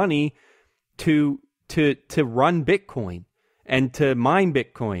pay money to run Bitcoin and to mine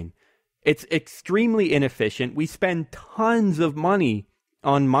Bitcoin. It's extremely inefficient. We spend tons of money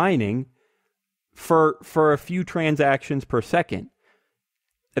on mining for a few transactions per second.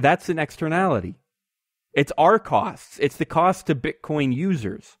 That's an externality. It's our costs. It's the cost to Bitcoin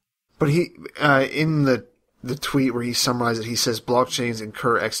users. But he, in the tweet where he summarized it, he says blockchains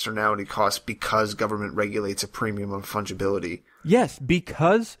incur externality costs because government regulates a premium on fungibility. Yes,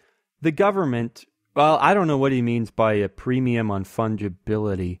 because the government, well, I don't know what he means by a premium on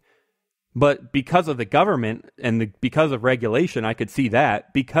fungibility. But because of the government and because of regulation, I could see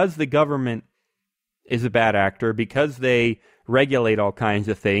that. Because the government is a bad actor, because they regulate all kinds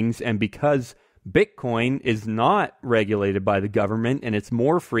of things, and because Bitcoin is not regulated by the government and it's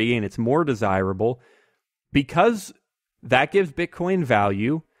more free and it's more desirable, because that gives Bitcoin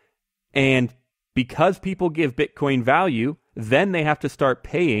value, and because people give Bitcoin value, then they have to start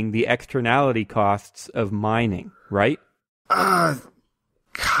paying the externality costs of mining, right?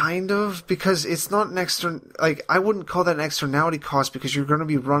 Kind of, because it's not an I wouldn't call that an externality cost because you're going to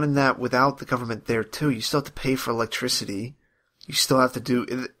be running that without the government there too. You still have to pay for electricity. You still have to do,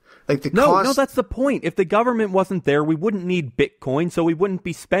 cost. No, that's the point. If the government wasn't there, we wouldn't need Bitcoin, so we wouldn't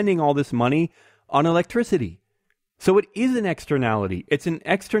be spending all this money on electricity. So it is an externality. It's an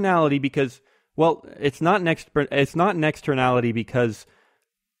externality because, well, it's not an externality because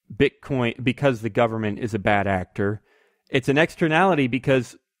because the government is a bad actor. It's an externality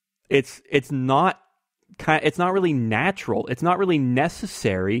because it's not really natural. It's not really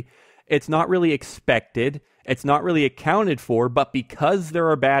necessary. It's not really expected. It's not really accounted for. But because there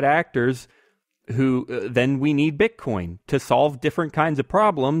are bad actors who then we need Bitcoin to solve different kinds of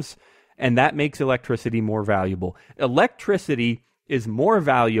problems, and that makes electricity more valuable. Electricity is more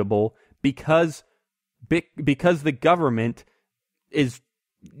valuable because the government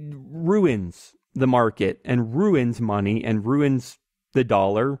ruins the market and ruins money and ruins the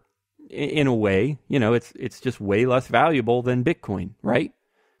dollar in a way. It's just way less valuable than Bitcoin, right?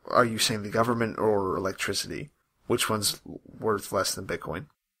 Are you saying the government or electricity? Which one's worth less than Bitcoin?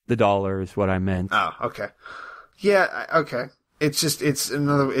 The dollar is what I meant. Oh, okay. Yeah, okay.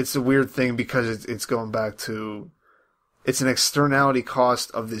 It's a weird thing because it's going back to, it's an externality cost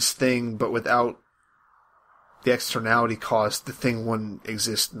of this thing, but without the externality cost, the thing wouldn't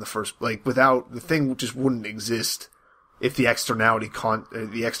exist in the first, without, the thing just wouldn't exist if the externality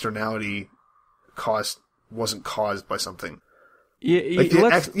cost wasn't caused by something.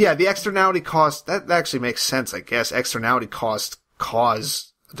 The externality cost, that actually makes sense, I guess. Externality costs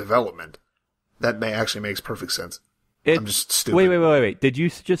cause development. That actually makes perfect sense. I'm just stupid. Wait. Did you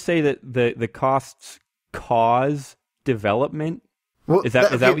just say that the costs cause development? Well, is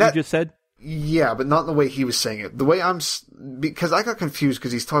that what you just said? Yeah, but not the way he was saying it. The way because I got confused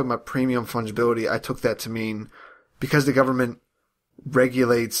because he's talking about premium fungibility. I took that to mean because the government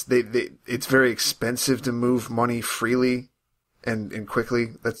regulates, it's very expensive to move money freely and quickly.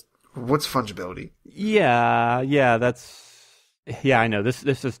 What's fungibility? Yeah, I know.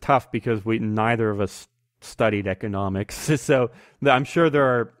 This is tough because neither of us studied economics. So I'm sure there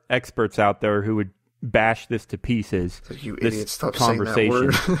are experts out there who would bash this to pieces. So you this idiots, stop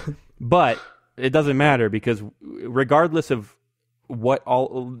conversation. saying that word. But it doesn't matter because regardless of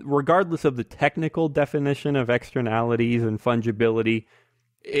the technical definition of externalities and fungibility,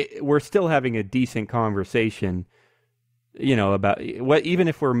 we're still having a decent conversation, about what, even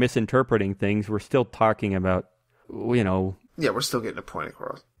if we're misinterpreting things, we're still talking about, Yeah, we're still getting a point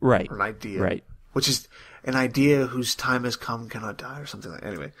across. Right. Or an idea. Right. Which is an idea whose time has come cannot die or something like that.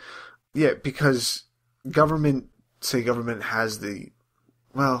 Anyway. Yeah, because government has the...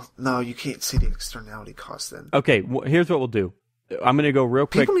 Well, no, you can't say the externality cost then. Okay, here's what we'll do. I'm going to go real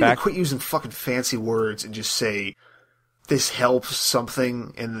quick back... People need to quit using fucking fancy words and just say, this helps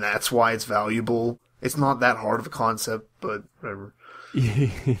something and that's why it's valuable. It's not that hard of a concept, but whatever.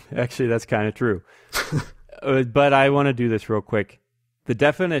 Actually, that's kind of true. But I want to do this real quick. The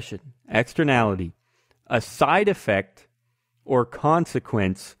definition, externality, a side effect or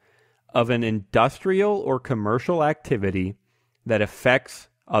consequence of an industrial or commercial activity that affects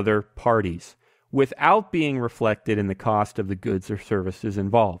other parties without being reflected in the cost of the goods or services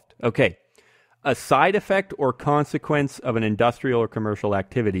involved. Okay, a side effect or consequence of an industrial or commercial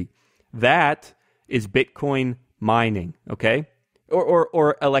activity. That is Bitcoin mining, okay?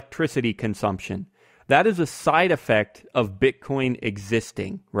 Or electricity consumption. That is a side effect of Bitcoin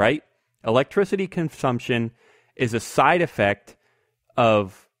existing, right? Electricity consumption is a side effect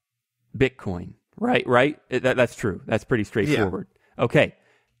of Bitcoin, right? That's true. That's pretty straightforward. Yeah. Okay,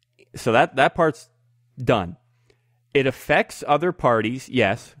 so that part's done. It affects other parties,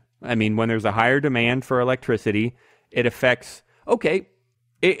 yes. I mean, when there's a higher demand for electricity, it affects,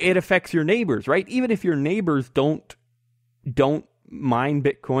 it affects your neighbors, right? Even if your neighbors don't mine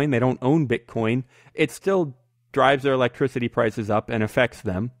Bitcoin, they don't own Bitcoin, it still drives their electricity prices up and affects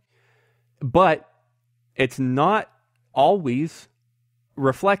them. But it's not always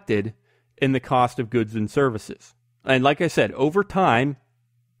reflected in the cost of goods and services. And like I said, over time,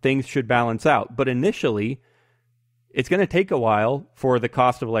 things should balance out. But initially, it's going to take a while for the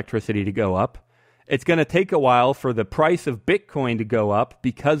cost of electricity to go up. It's going to take a while for the price of Bitcoin to go up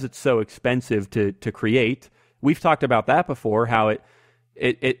because it's so expensive to create. We've talked about that before, how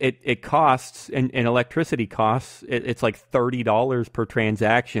it costs, and electricity costs, it's like $30 per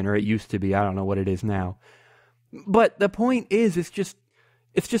transaction, or it used to be. I don't know what it is now. But the point is, it's just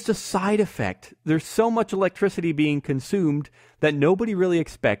a side effect. There's so much electricity being consumed that nobody really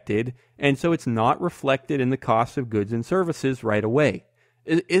expected, and so it's not reflected in the cost of goods and services right away.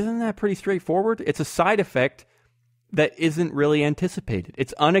 Isn't that pretty straightforward? It's a side effect that isn't really anticipated.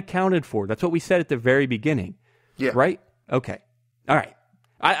 It's unaccounted for. That's what we said at the very beginning. Yeah. Right? Okay. All right.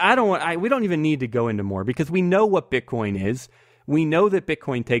 We don't even need to go into more because we know what Bitcoin is. We know that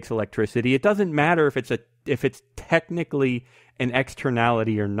Bitcoin takes electricity. It doesn't matter if it's technically an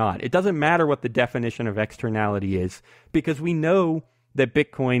externality or not. It doesn't matter what the definition of externality is because we know that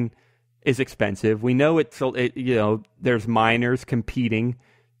Bitcoin is expensive. We know there's miners competing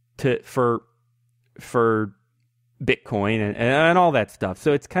for Bitcoin and all that stuff.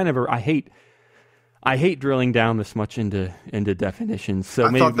 So it's kind of I hate drilling down this much into definitions. So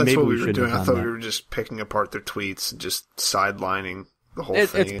I thought that's what we were doing. I thought we were just picking apart their tweets and just sidelining the whole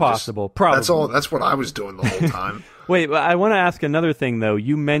thing. It's possible. Probably. That's what I was doing the whole time. Wait, I want to ask another thing though.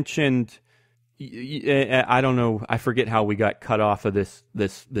 You mentioned, I don't know, I forget how we got cut off of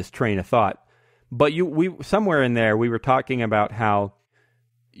this train of thought, but we somewhere in there we were talking about how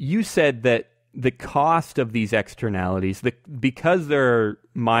you said that the cost of these externalities, because there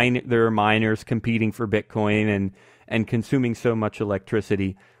are miners competing for Bitcoin and consuming so much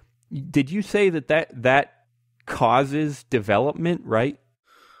electricity. Did you say that causes development, right?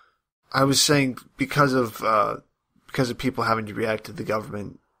 I was saying because of people having to react to the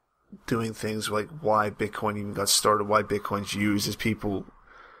government doing things like why Bitcoin even got started, why Bitcoin's used as people,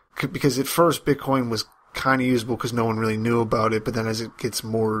 because at first Bitcoin was kind of usable because no one really knew about it, but then as it gets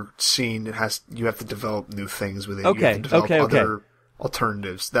more seen, you have to develop new things with it. Okay, you have to develop other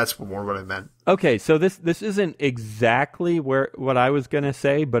alternatives. That's more what I meant. Okay, so this isn't exactly what I was going to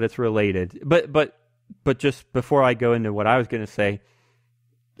say, but it's related. But just before I go into what I was going to say,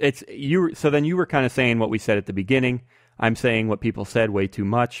 so then you were kind of saying what we said at the beginning. I'm saying what people said way too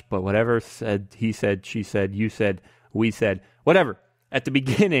much, but whatever, said, he said, she said, you said, we said, whatever. At the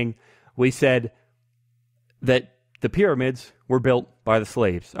beginning, we said that the pyramids were built by the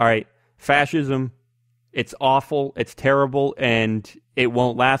slaves. All right, fascism, it's awful, it's terrible, and it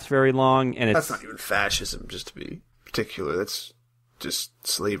won't last very long. And that's not even fascism, just to be particular. That's just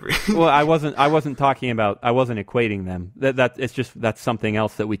slavery. Well, I wasn't equating them. That's something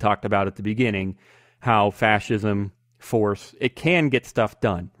else that we talked about at the beginning, how fascism, force, it can get stuff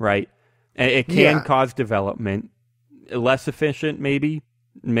done, right? It can cause development, less efficient maybe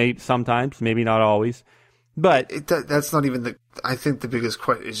sometimes, maybe not always. But that's not even I think the biggest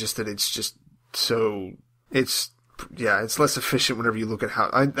question is just that it's just so, it's less efficient whenever you look at how,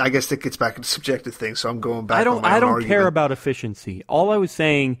 I guess that gets back into subjective things, so I'm going back on my own don't argument. care about efficiency. All I was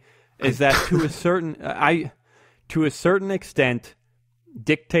saying is that to a certain extent,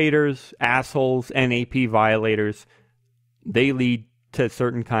 dictators, assholes, NAP violators, they lead to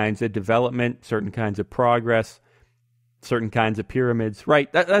certain kinds of development, certain kinds of progress, certain kinds of pyramids,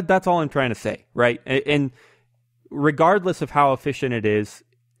 right? That's all I'm trying to say, right? And regardless of how efficient it is,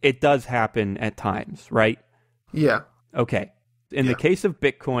 it does happen at times, right? Yeah. Okay. In the case of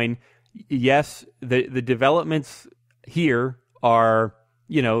Bitcoin, yes, the developments here are,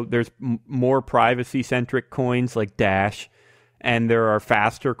 there's more privacy-centric coins like Dash, and there are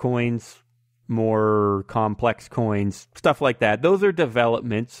faster coins, more complex coins, stuff like that. Those are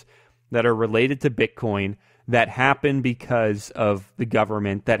developments that are related to Bitcoin that happen because of the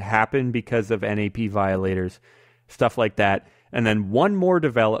government, that happen because of NAP violators, stuff like that. And then one more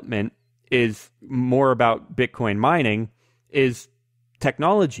development is more about Bitcoin mining, is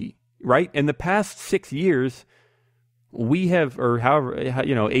technology, right? In the past 6 years, we have, or however,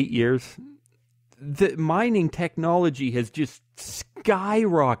 8 years, the mining technology has just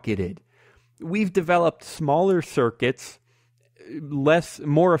skyrocketed. We've developed smaller circuits,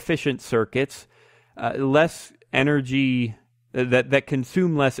 more efficient circuits, less energy, that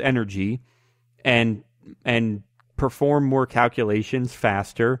consume less energy, and perform more calculations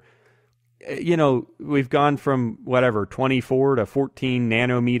faster. We've gone from 24 to 14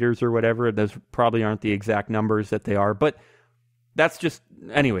 nanometers or whatever. Those probably aren't the exact numbers that they are, but that's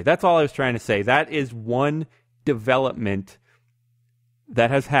all I was trying to say. That is one development that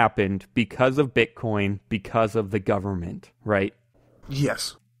has happened because of Bitcoin, because of the government, right?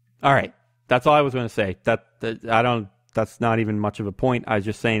 Yes. All right. That's all I was going to say. That's not even much of a point. I was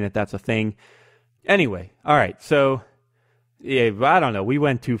just saying that that's a thing. Anyway. All right. So, yeah, I don't know. We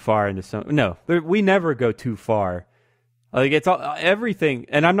went too far into we never go too far. Like, it's all, everything.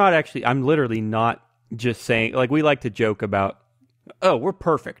 And I'm literally not just saying, like, we like to joke about, oh, we're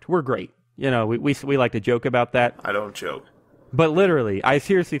perfect. We're great. We like to joke about that. I don't joke. But literally, I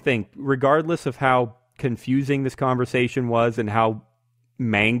seriously think, regardless of how confusing this conversation was and how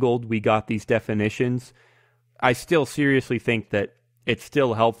mangled we got these definitions, I still seriously think that it's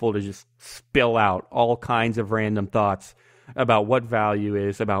still helpful to just spill out all kinds of random thoughts about what value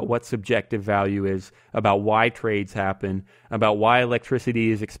is, about what subjective value is, about why trades happen, about why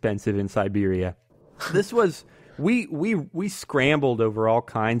electricity is expensive in Siberia. This was, we scrambled over all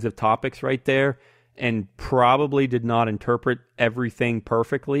kinds of topics right there, and probably did not interpret everything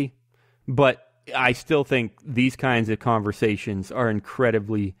perfectly, but I still think these kinds of conversations are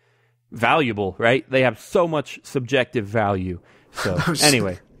incredibly valuable, right? They have so much subjective value. So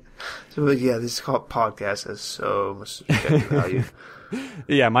anyway. So yeah, this podcast has so much subjective value.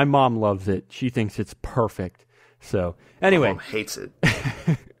 Yeah, my mom loves it. She thinks it's perfect. So anyway. My mom hates it.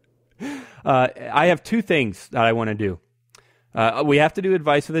 I have two things that I want to do. We have to do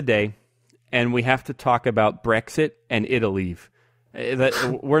advice of the day, and we have to talk about Brexit and Italeave.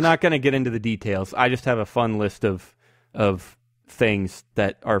 We're not going to get into the details. I just have a fun list of things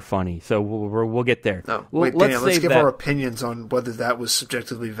that are funny. So we'll get there. No, wait, let's give our opinions on whether that was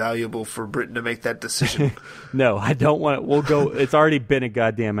subjectively valuable for Britain to make that decision. No, I don't want it. We'll go. It's already been a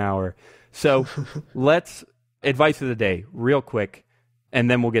goddamn hour. So let's advice of the day real quick, and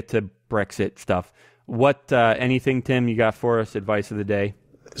then we'll get to Brexit stuff. What anything, Tim, you got for us? Advice of the day.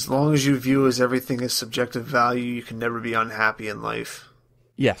 As long as you view as everything as subjective value, you can never be unhappy in life.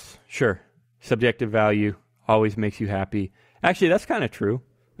 Yes, sure. Subjective value always makes you happy. Actually, that's kind of true.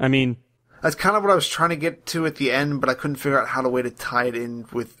 I mean, that's kind of what I was trying to get to at the end, but I couldn't figure out how to tie it in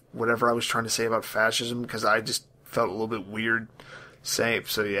with whatever I was trying to say about fascism, because I just felt a little bit weird saying it.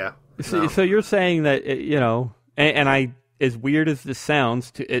 So yeah. No. So you're saying that, and I, as weird as this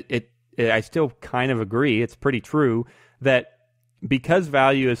sounds, I still kind of agree. It's pretty true that because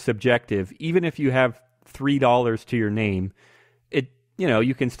value is subjective, even if you have $3 to your name,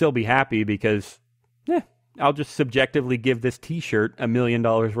 you can still be happy because, I'll just subjectively give this T-shirt $1 million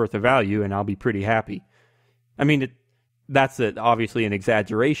worth of value, and I'll be pretty happy. I mean, that's obviously an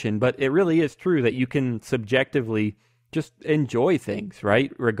exaggeration, but it really is true that you can subjectively just enjoy things,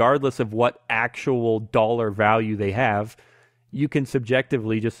 right? Regardless of what actual dollar value they have, you can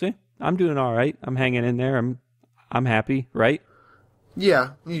subjectively just say, I'm doing all right. I'm hanging in there. I'm happy, right?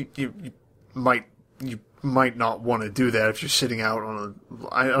 Yeah, you might not want to do that if you're sitting out on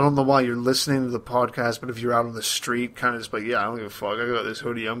I don't know why you're listening to the podcast, but if you're out on the street, kind of just like, yeah, I don't give a fuck. I got this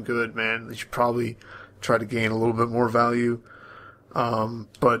hoodie. I'm good, man. You should probably try to gain a little bit more value.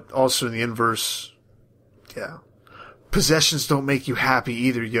 But also in the inverse, yeah. Possessions don't make you happy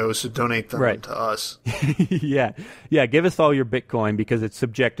either, yo, so donate them to us. Yeah. Give us all your Bitcoin because it's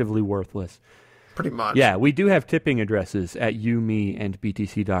subjectively worthless. Pretty much. Yeah, we do have tipping addresses at you, me, and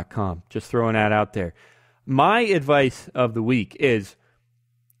btc.com. Just throwing that out there. My advice of the week is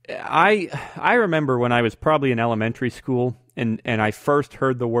I remember when I was probably in elementary school and I first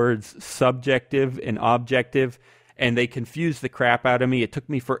heard the words subjective and objective, and they confused the crap out of me. It took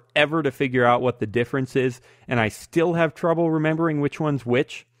me forever to figure out what the difference is, and I still have trouble remembering which one's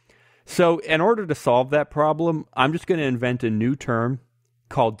which. So in order to solve that problem, I'm just going to invent a new term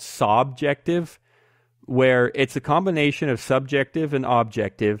called sobjective, where it's a combination of subjective and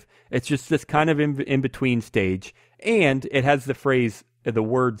objective. It's just this kind of in-between stage, and it has the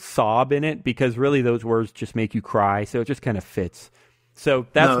word sob in it, because really those words just make you cry, so it just kind of fits. So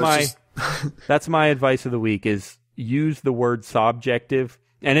that's my advice of the week is use the word subjective,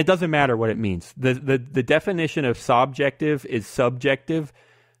 and it doesn't matter what it means. The definition of subjective is subjective,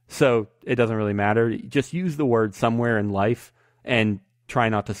 so it doesn't really matter. Just use the word somewhere in life and try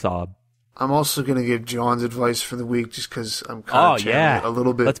not to sob. I'm also going to give John's advice for the week just because I'm kind of channeling a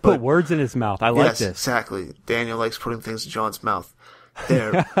little bit. Let's put words in his mouth. I like this. Exactly. Daniel likes putting things in John's mouth.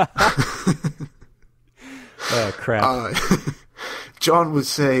 There. Oh, crap. John would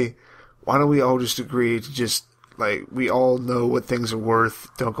say, why don't we all just agree to just, like, we all know what things are worth.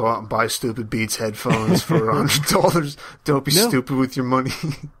 Don't go out and buy stupid Beats headphones for $100. Don't be stupid with your money.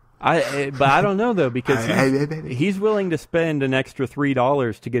 But I don't know, though, because he's willing to spend an extra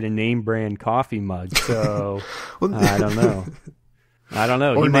 $3 to get a name brand coffee mug. So I don't know.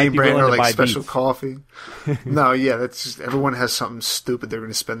 Or he name brand or like special Beats. coffee. No, yeah, that's just, everyone has something stupid they're going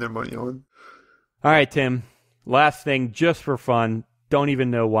to spend their money on. All right, Tim. Last thing, just for fun. Don't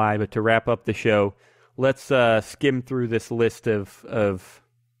even know why, but to wrap up the show, let's skim through this list of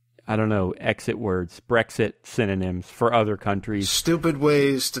I don't know, exit words, Brexit synonyms for other countries. Stupid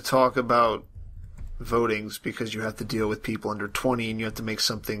ways to talk about votings because you have to deal with people under 20 and you have to make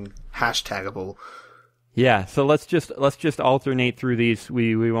something hashtagable. Yeah, so let's just alternate through these.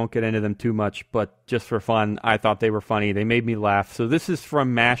 We won't get into them too much, but just for fun, I thought they were funny. They made me laugh. So this is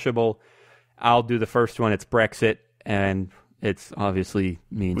from Mashable. I'll do the first one. It's Brexit, and it's obviously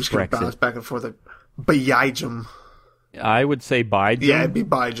means We're just Brexit. Bounce back and forth. Bijum. I would say Bijum. Yeah, it'd be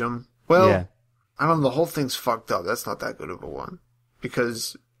Bijum. Well, yeah. I don't know. The whole thing's fucked up. That's not that good of a one.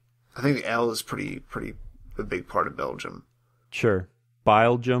 Because I think the L is pretty a big part of Belgium. Sure.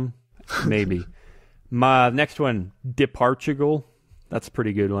 Biljum? Maybe. My next one, Departugal. That's a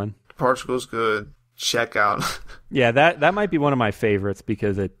pretty good one. Departugal's good. Check out. Yeah, that might be one of my favorites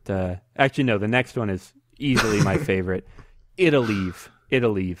because it... actually, no, the next one is easily my favorite. Italeave.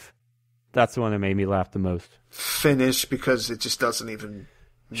 That's the one that made me laugh the most. Finnish, because it just doesn't even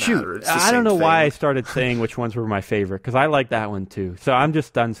matter. Shoot, it's the I don't know same why I thing. started saying which ones were my favorite, because I like that one too. So I'm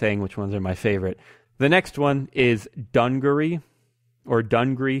just done saying which ones are my favorite. The next one is Dungary, or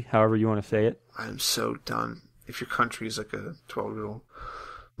Dungry, however you want to say it. I'm so done. If your country is like a 12-year-old.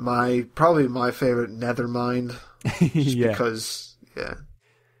 Probably my favorite, Nethermind. Yeah. Because, yeah.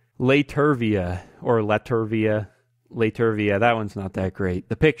 Laturvia, or Laturvia. That one's not that great.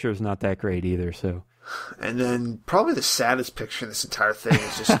 The picture's not that great either, so... And then probably the saddest picture in this entire thing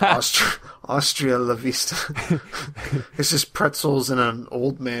is just Austria La Vista. It's just pretzels and an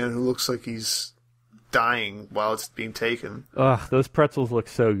old man who looks like he's dying while it's being taken. Ugh, those pretzels look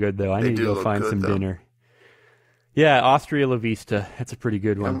so good, though. I need to go find some though. dinner. Yeah, Austria La Vista. That's a pretty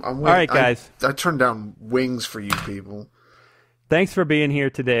good one. I'm All right, guys. I turned down wings for you people. Thanks for being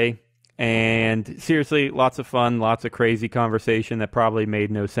here today. And seriously, lots of fun, lots of crazy conversation that probably made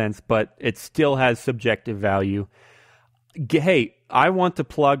no sense, but it still has subjective value. Hey, I want to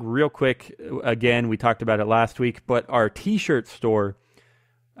plug real quick, again, we talked about it last week, but our t-shirt store,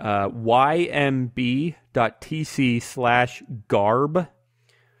 ymb.tc/garb.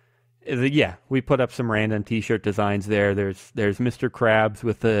 Yeah, we put up some random t-shirt designs there. There's Mr. Krabs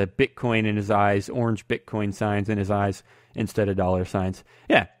with the Bitcoin in his eyes, orange Bitcoin signs in his eyes instead of dollar signs.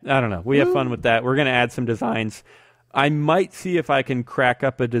 Yeah, I don't know. We have fun with that. We're going to add some designs. I might see if I can crack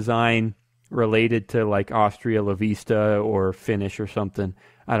up a design related to like Austria La Vista or Finnish or something.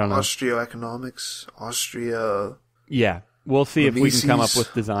 I don't know. Austria economics, Austria... Yeah, We'll see if we can come up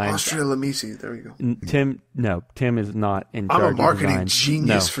with designs. Austria Lamisi. There we go. Tim is not in charge. I'm a marketing of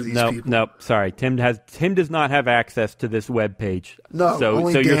genius for these people. No, sorry. Tim does not have access to this web page. No,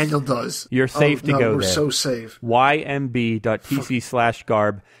 only Daniel does. You're safe to go there. We're so safe. ymb.tc/garb.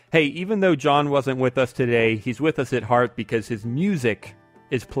 Hey, even though John wasn't with us today, he's with us at heart because his music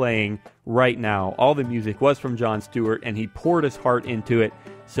is playing right now. All the music was from Jon Stewart, and he poured his heart into it,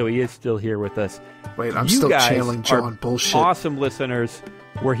 so he is still here with us. Wait, I'm still channeling John. Bullshit. Awesome listeners.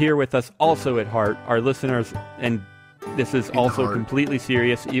 We're here with us also at heart. Our listeners, and this is also completely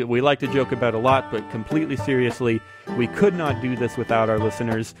serious. We like to joke about a lot, but completely seriously, we could not do this without our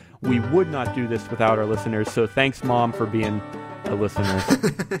listeners. We would not do this without our listeners. So thanks, Mom, for being a listener.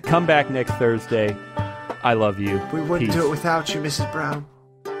 Come back next Thursday. I love you. We wouldn't do it without you, Mrs. Brown.